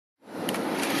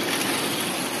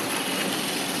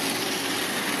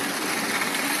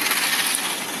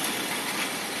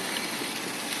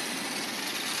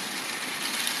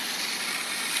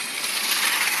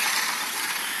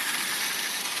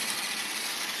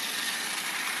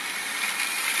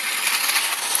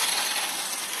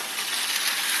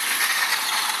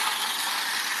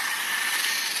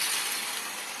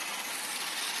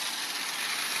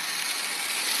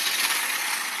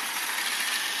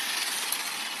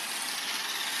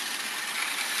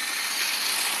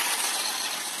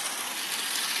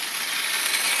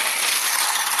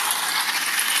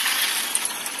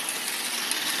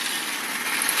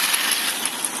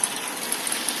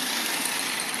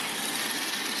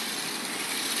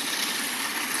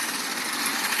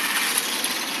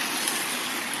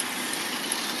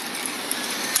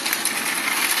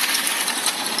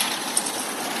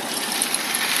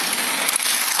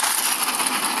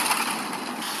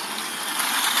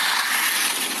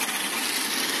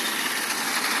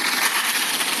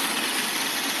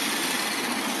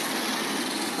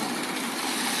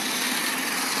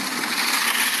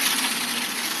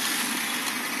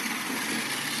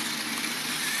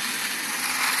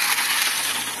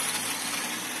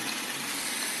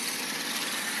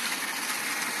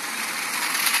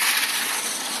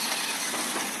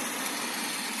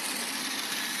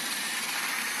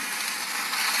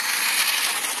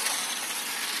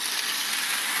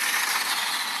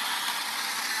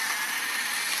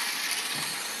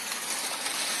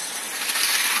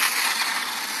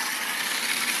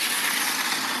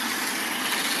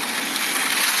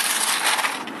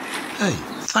Hey,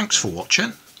 thanks for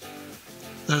watching.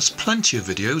 There's plenty of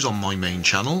videos on my main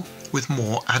channel with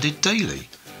more added daily,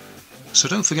 so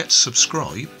don't forget to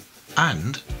subscribe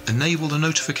and enable the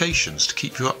notifications to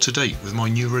keep you up to date with my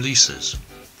new releases.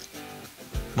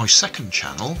 My second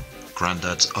channel,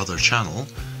 Grandad's other channel,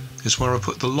 is where I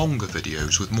put the longer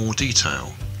videos with more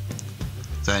detail.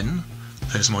 Then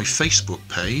there's my Facebook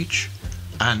page,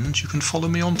 and you can follow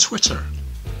me on Twitter.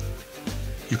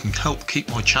 You can help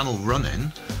keep my channel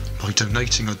running by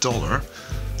donating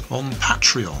 $1 on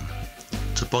Patreon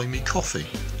to buy me coffee.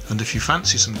 And if you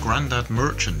fancy some Grandad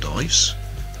merchandise,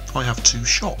 I have 2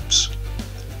 shops,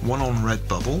 one on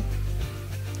Redbubble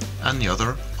and the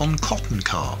other on Cotton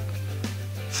Cart.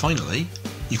 Finally,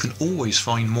 you can always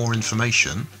find more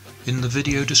information in the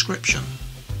video description.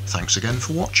 Thanks again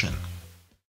for watching.